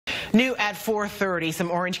New at 4:30, some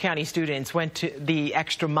Orange County students went to the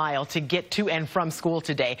extra mile to get to and from school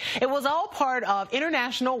today. It was all part of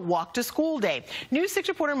International Walk to School Day. News 6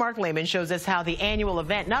 reporter Mark Lehman shows us how the annual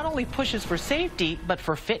event not only pushes for safety, but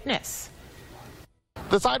for fitness.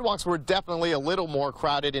 The sidewalks were definitely a little more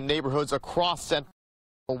crowded in neighborhoods across Central.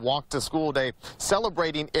 Walk to School Day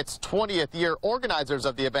celebrating its 20th year. Organizers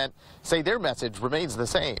of the event say their message remains the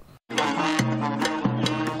same.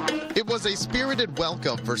 It was a spirited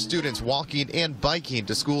welcome for students walking and biking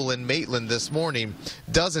to school in Maitland this morning.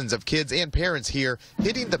 Dozens of kids and parents here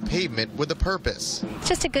hitting the pavement with a purpose. It's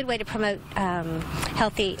just a good way to promote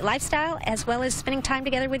healthy lifestyle as well as spending time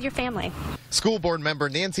together with your family. School board member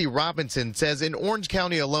Nancy Robinson says in Orange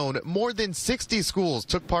County alone, more than 60 schools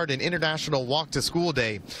took part in International Walk to School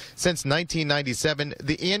Day. Since 1997,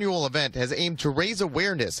 the annual event has aimed to raise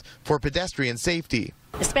awareness for pedestrian safety.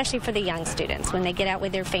 Especially for the young students. When they get out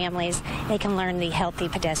with their families, they can learn the healthy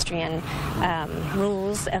pedestrian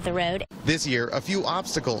rules of the road. This year, a few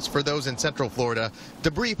obstacles for those in Central Florida.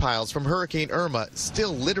 Debris piles from Hurricane Irma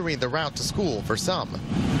still littering the route to school for some.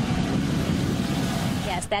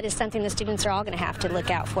 Yes, that is something the students are all going to have to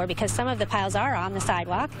look out for because some of the piles are on the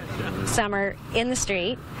sidewalk, some are in the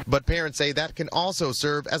street. But parents say that can also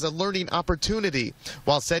serve as a learning opportunity.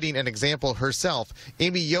 While setting an example herself,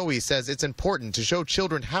 Amy Yohe says it's important to show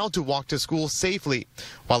children how to walk to school safely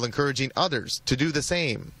while encouraging others to do the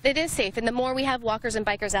same. It is safe, and the more we have walkers and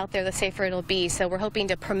bikers out there, the safer it'll be. So we're hoping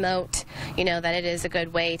to promote, that it is a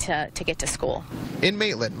good way to get to school. In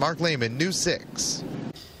Maitland, Mark Lehman, News 6.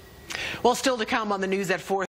 Well, still to come on the news at 4.